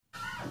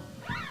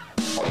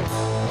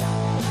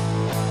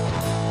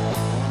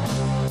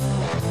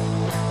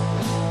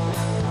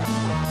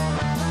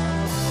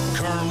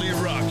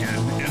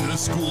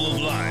school of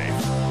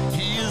life.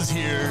 He is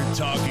here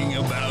talking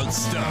about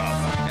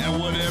stuff,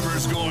 and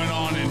whatever's going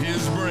on in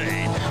his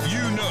brain,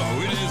 you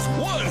know it is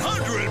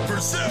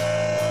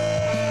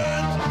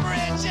 100%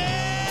 Bridget!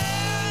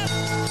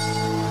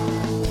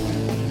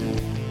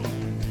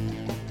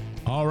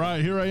 All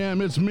right, here I am.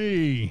 It's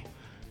me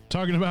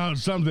talking about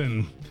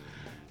something.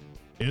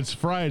 It's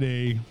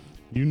Friday.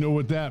 You know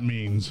what that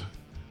means.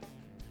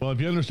 Well, if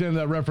you understand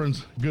that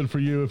reference, good for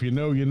you. If you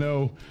know, you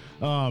know.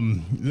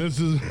 This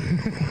is,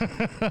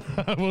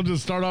 we'll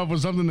just start off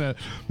with something that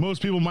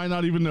most people might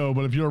not even know,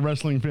 but if you're a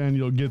wrestling fan,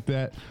 you'll get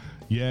that.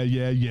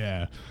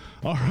 Yeah.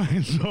 All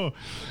right, so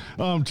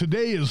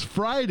today is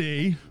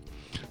Friday,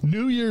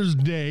 New Year's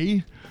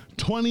Day,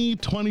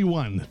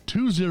 2021,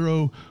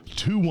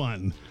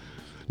 2021.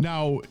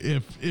 Now,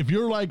 if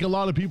you're like a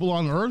lot of people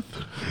on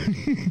Earth,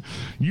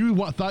 you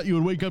thought you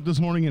would wake up this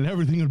morning and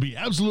everything would be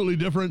absolutely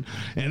different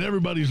and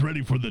everybody's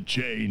ready for the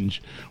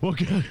change. Well,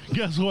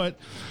 guess what?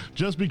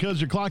 Just because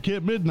your clock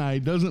hit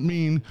midnight doesn't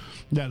mean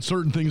that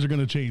certain things are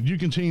going to change. You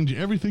can change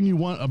everything you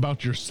want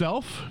about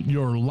yourself,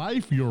 your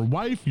life, your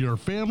wife, your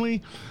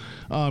family,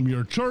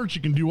 your church.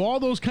 You can do all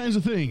those kinds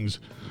of things.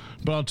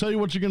 But I'll tell you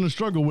what you're going to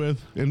struggle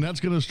with, and that's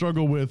going to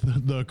struggle with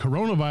the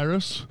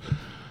coronavirus,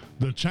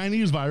 the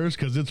Chinese virus,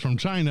 because it's from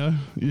China.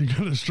 You're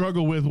going to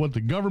struggle with what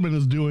the government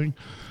is doing.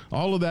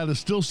 All of that is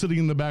still sitting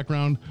in the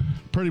background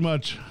pretty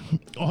much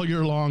all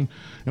year long,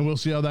 and we'll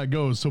see how that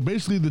goes. So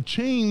basically, the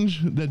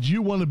change that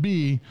you want to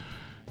be,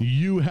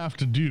 you have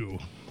to do.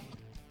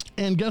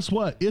 And guess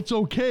what? It's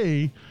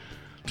okay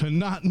to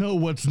not know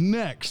what's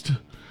next,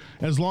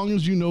 as long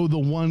as you know the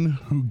one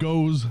who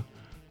goes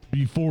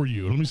before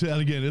you. Let me say that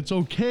again. It's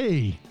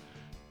okay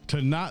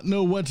to not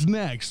know what's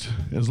next,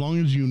 as long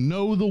as you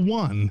know the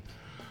one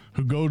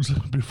who goes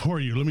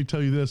before you. Let me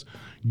tell you this,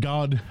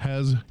 God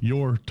has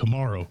your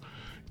tomorrow.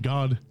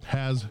 God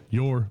has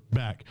your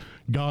back.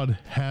 God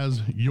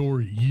has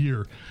your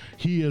year.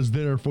 He is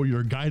there for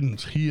your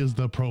guidance. He is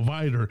the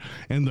provider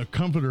and the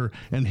comforter,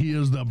 and he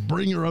is the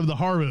bringer of the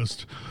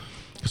harvest.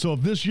 So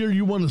if this year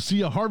you want to see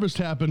a harvest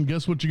happen,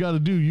 guess what you got to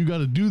do? You got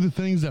to do the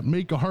things that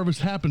make a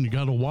harvest happen. You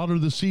got to water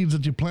the seeds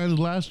that you planted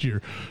last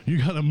year. You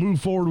got to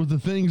move forward with the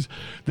things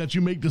that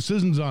you make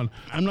decisions on.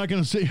 I'm not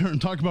going to sit here and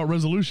talk about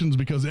resolutions,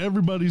 because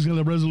everybody's got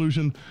a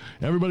resolution.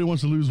 Everybody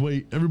wants to lose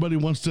weight. Everybody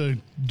wants to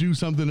do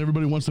something.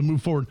 Everybody wants to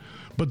move forward.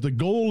 But the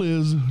goal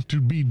is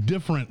to be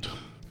different.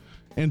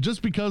 And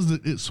just because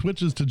it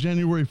switches to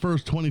January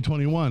 1st,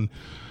 2021,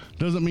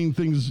 doesn't mean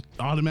things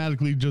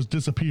automatically just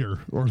disappear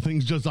or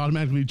things just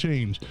automatically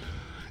change.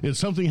 It's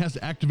something has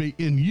to activate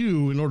in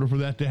you in order for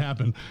that to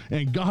happen.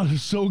 And God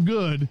is so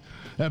good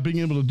at being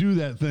able to do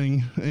that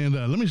thing. And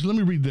let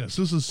me read this.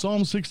 This is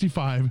Psalm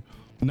 65,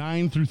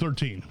 9 through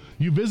 13.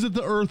 You visit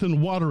the earth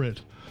and water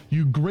it.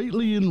 You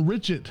greatly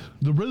enrich it.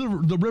 The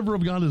river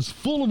of God is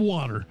full of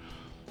water.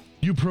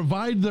 You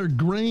provide their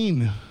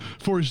grain,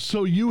 for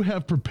so you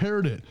have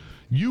prepared it.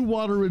 You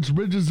water its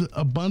ridges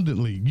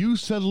abundantly. You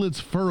settle its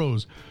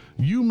furrows.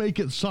 You make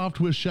it soft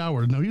with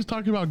showers. Now he's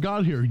talking about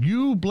God here.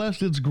 You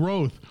bless its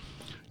growth.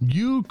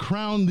 You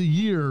crown the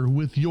year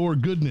with your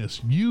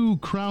goodness. You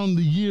crown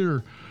the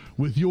year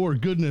with your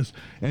goodness,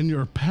 and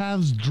your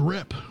paths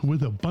drip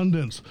with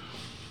abundance.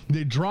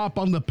 They drop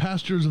on the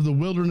pastures of the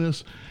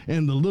wilderness,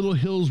 and the little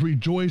hills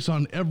rejoice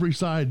on every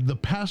side. The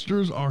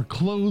pastures are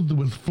clothed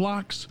with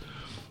flocks.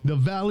 The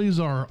valleys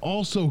are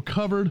also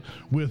covered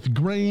with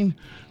grain.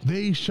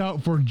 They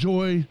shout for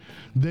joy.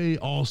 They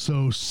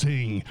also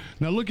sing.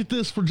 Now look at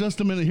this for just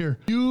a minute here.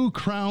 You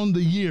crown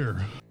the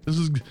year. This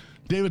is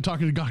David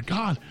talking to God.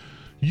 God,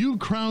 you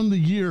crown the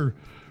year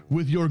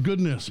with your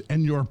goodness,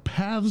 and your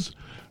paths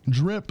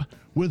drip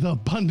with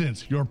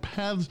abundance. Your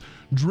paths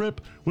drip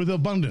with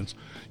abundance.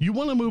 You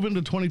want to move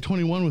into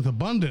 2021 with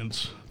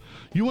abundance.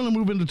 You want to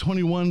move into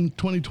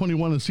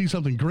 2021 and see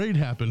something great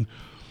happen.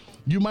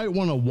 You might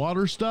want to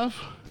water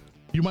stuff.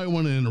 You might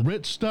want to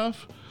enrich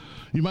stuff.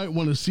 You might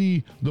want to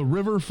see the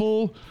river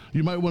full.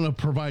 You might want to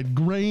provide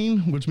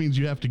grain, which means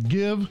you have to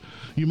give.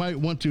 You might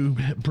want to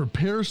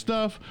prepare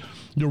stuff.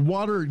 Your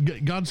water,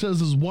 God says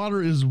his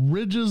water is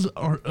ridges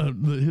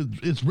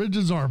its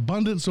ridges are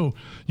abundant. So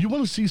you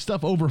want to see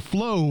stuff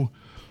overflow,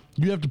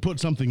 you have to put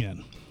something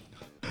in.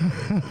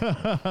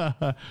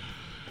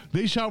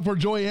 They shout for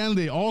joy and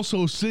they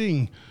also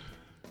sing.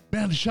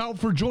 Man, shout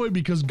for joy,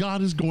 because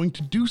God is going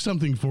to do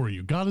something for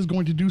you. God is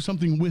going to do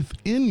something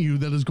within you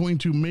that is going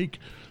to make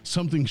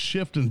something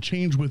shift and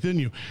change within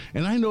you.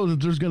 And I know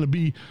that there's going to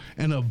be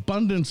an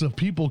abundance of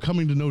people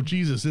coming to know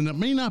Jesus. And it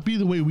may not be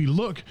the way we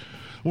look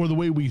or the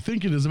way we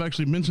think it is. I've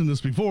actually mentioned this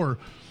before.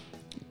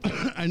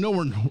 I know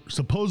we're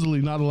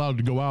supposedly not allowed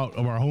to go out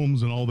of our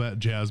homes and all that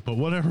jazz, but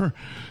whatever,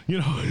 you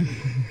know.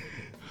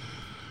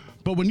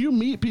 But when you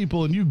meet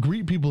people and you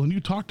greet people and you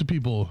talk to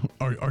people,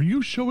 are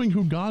you showing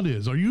who God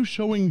is? Are you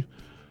showing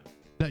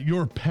that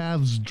your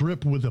paths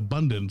drip with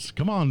abundance?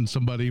 Come on,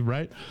 somebody,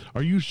 right?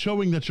 Are you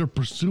showing that you're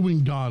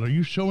pursuing God? Are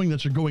you showing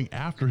that you're going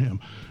after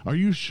him? Are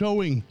you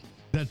showing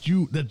that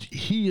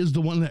he is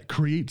the one that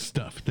creates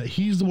stuff, that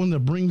he's the one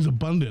that brings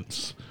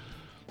abundance?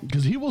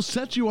 because he will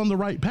set you on the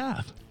right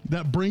path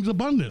that brings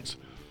abundance,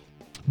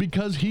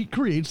 because he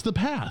creates the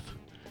path.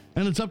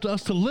 And it's up to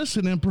us to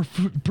listen and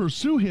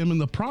pursue him in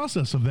the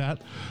process of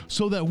that,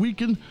 so that we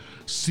can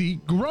see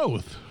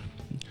growth.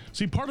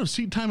 See, part of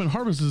seed time and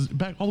harvest is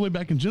all the way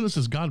back in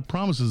Genesis. God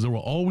promises there will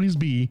always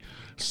be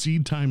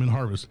seed time and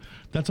harvest.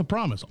 That's a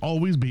promise.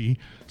 Always be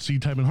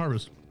seed time and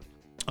harvest.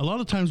 A lot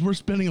of times we're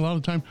spending a lot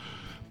of time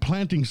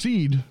planting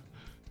seed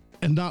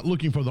and not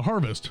looking for the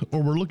harvest,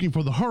 or we're looking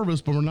for the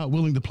harvest, but we're not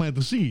willing to plant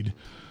the seed.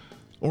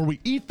 Or we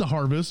eat the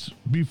harvest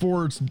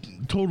before it's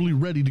totally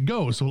ready to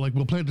go. So like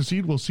we'll plant the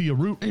seed, we'll see a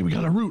root. Hey, we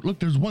got a root. Look,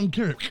 there's one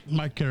carrot,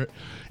 my carrot.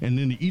 And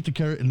then you eat the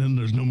carrot and then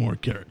there's no more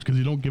carrots because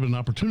you don't give it an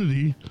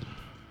opportunity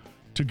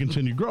to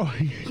continue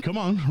growing. Come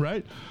on,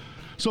 right?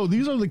 So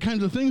these are the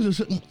kinds of things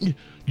that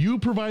you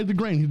provide the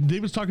grain.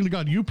 David's talking to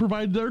God. You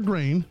provide their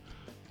grain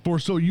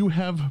so you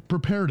have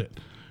prepared it.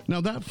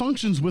 Now that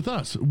functions with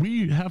us.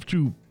 We have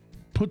to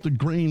put the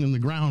grain in the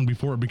ground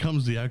before it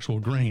becomes the actual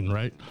grain,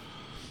 right?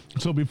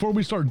 So before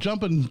we start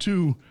jumping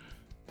to,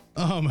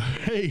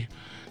 hey,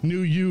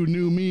 new you,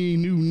 new me,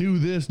 new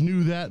this,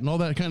 new that, and all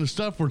that kind of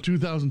stuff for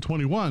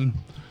 2021,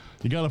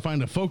 you got to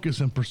find a focus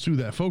and pursue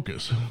that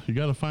focus. You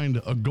got to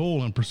find a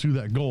goal and pursue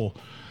that goal.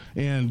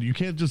 And you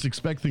can't just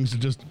expect things to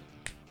just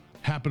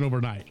happen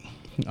overnight.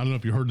 I don't know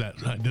if you heard that.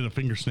 I did a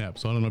finger snap,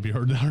 so I don't know if you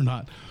heard that or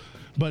not.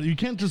 But you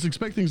can't just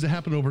expect things to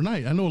happen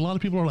overnight. I know a lot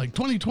of people are like,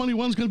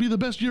 2021 is going to be the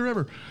best year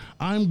ever.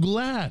 I'm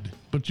glad,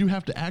 but you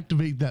have to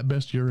activate that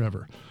best year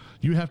ever.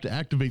 You have to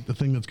activate the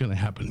thing that's going to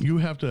happen. You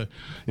have to,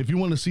 if you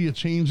want to see a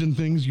change in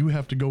things, you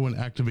have to go and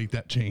activate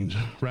that change,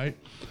 right?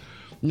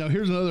 Now,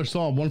 here's another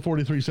Psalm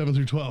 143, 7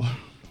 through 12.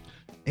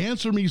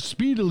 Answer me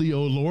speedily,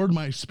 O Lord,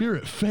 my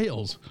spirit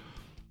fails.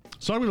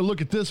 So I'm going to look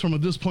at this from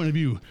this point of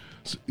view.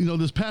 So,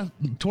 this past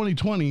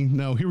 2020,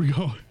 now here we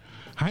go.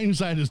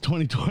 Hindsight is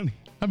 2020.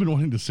 I've been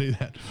wanting to say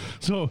that.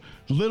 So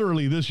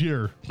literally this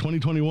year,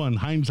 2021,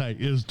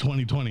 hindsight is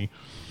 2020.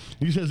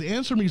 He says,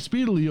 answer me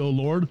speedily, O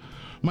Lord,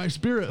 my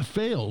spirit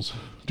fails.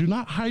 Do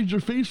not hide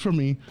your face from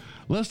me,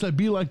 lest I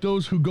be like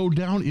those who go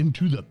down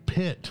into the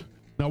pit.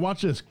 Now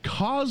watch this.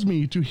 Cause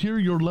me to hear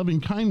your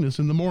loving kindness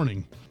in the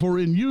morning, for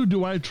in you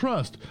do I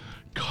trust.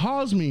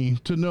 Cause me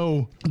to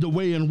know the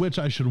way in which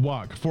I should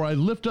walk, for I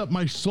lift up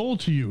my soul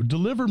to you.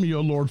 Deliver me,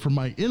 O Lord, from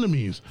my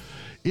enemies.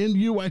 In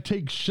you I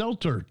take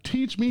shelter.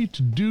 Teach me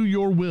to do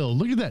your will.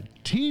 Look at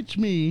that. Teach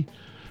me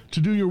to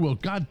do your will.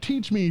 God,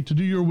 teach me to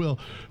do your will,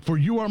 for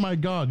you are my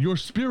God. Your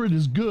spirit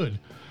is good.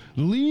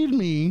 Lead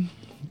me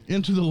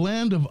into the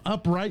land of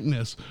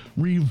uprightness.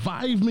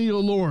 Revive me, O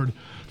Lord,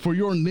 for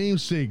your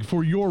name's sake,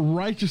 for your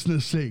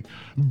righteousness' sake.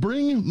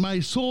 Bring my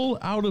soul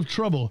out of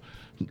trouble.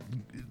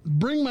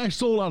 Bring my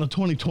soul out of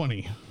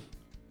 2020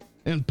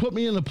 and put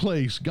me in a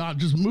place. God,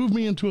 just move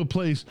me into a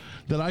place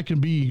that I can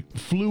be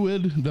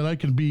fluid, that I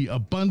can be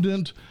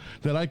abundant,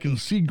 that I can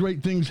see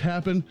great things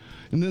happen.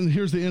 And then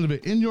here's the end of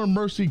it. In your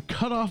mercy,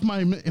 cut off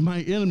my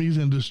enemies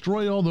and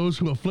destroy all those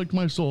who afflict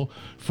my soul,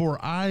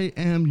 for I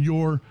am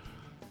your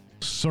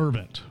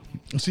servant.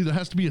 See, there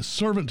has to be a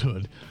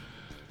servanthood.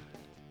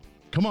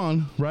 Come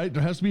on, right?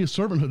 There has to be a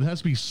servanthood. There has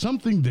to be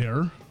something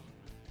there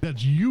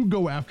that you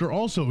go after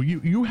also.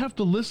 You have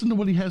to listen to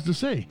what he has to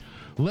say,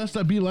 lest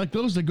I be like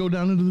those that go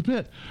down into the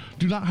pit.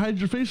 Do not hide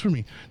your face from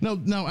me.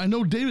 Now I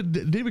know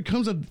David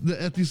comes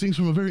at these things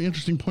from a very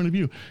interesting point of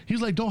view.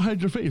 He's like, don't hide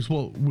your face.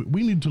 Well,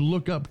 we need to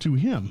look up to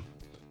him.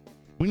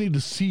 We need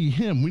to see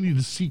him. We need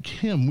to seek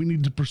him. We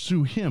need to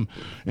pursue him.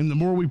 And the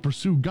more we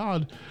pursue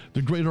God,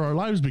 the greater our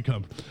lives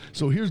become.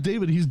 So here's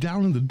David. He's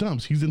down in the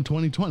dumps. He's in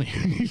 2020.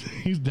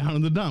 He's down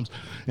in the dumps.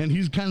 And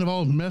he's kind of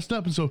all messed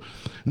up. And so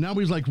now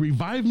he's like,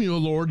 revive me, O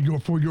Lord,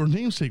 for your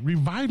name's sake.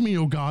 Revive me,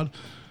 O God,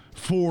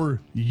 for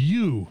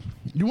you.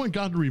 You want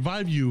God to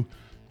revive you.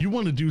 You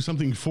want to do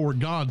something for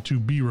God to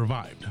be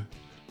revived.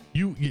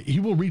 He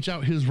will reach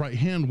out his right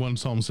hand, one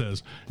psalm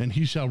says, and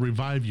he shall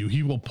revive you.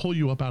 He will pull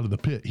you up out of the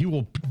pit. He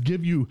will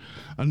give you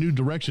a new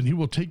direction. He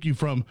will take you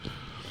from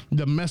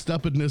the messed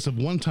upness of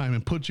one time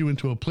and put you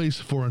into a place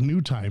for a new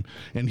time,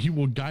 and he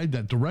will guide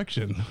that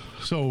direction.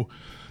 So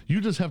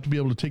you just have to be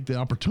able to take the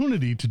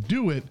opportunity to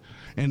do it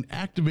and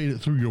activate it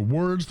through your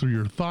words, through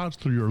your thoughts,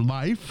 through your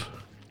life,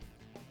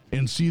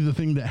 and see the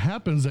thing that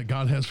happens that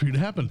God has for you to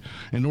happen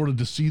in order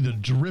to see the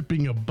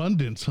dripping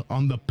abundance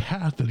on the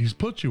path that he's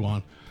put you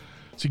on.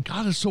 See,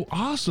 God is so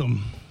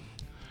awesome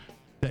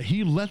that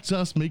he lets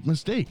us make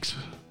mistakes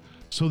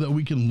so that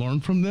we can learn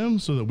from them,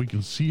 so that we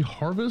can see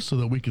harvest, so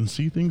that we can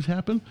see things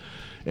happen.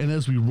 And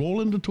as we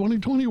roll into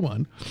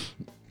 2021,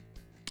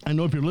 I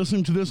know if you're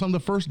listening to this on the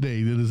first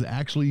day, that is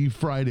actually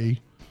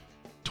Friday,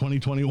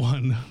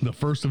 2021, the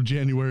 1st of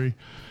January.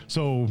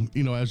 So,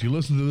 as you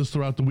listen to this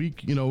throughout the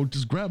week,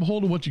 just grab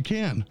hold of what you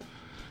can.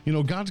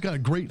 God's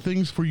got great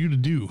things for you to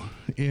do,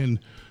 and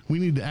we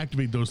need to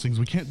activate those things.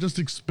 We can't just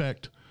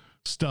expect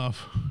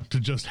stuff to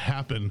just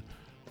happen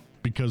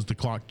because the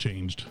clock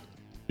changed,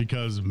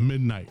 because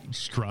midnight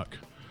struck,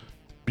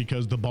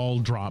 because the ball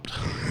dropped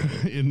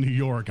in New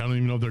York. I don't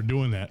even know if they're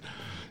doing that,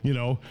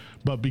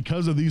 but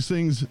because of these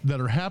things that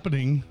are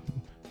happening,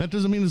 that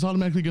doesn't mean it's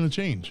automatically going to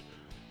change.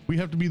 We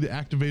have to be the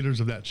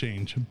activators of that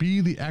change. Be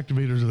the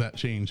activators of that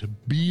change.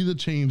 Be the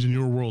change in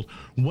your world.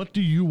 What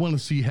do you want to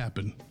see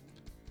happen?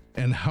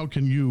 And how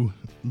can you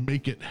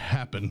make it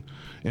happen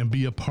and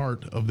be a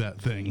part of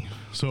that thing?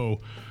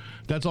 So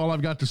that's all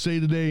I've got to say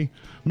today.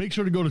 Make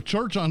sure to go to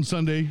church on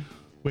Sunday.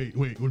 Wait,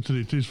 what's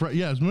today? Today's Friday.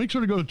 Yes, make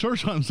sure to go to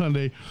church on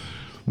Sunday.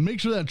 Make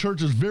sure that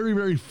church is very,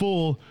 very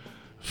full.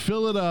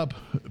 Fill it up.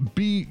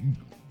 Be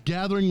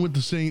gathering with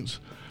the saints.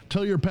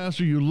 Tell your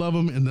pastor you love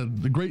them and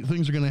that the great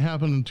things are going to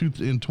happen in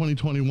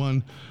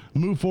 2021.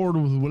 Move forward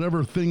with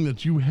whatever thing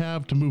that you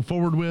have to move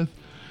forward with,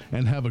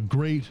 and have a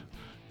great,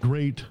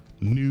 great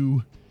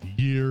new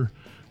year.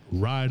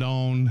 Ride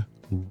on,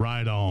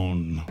 ride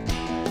on.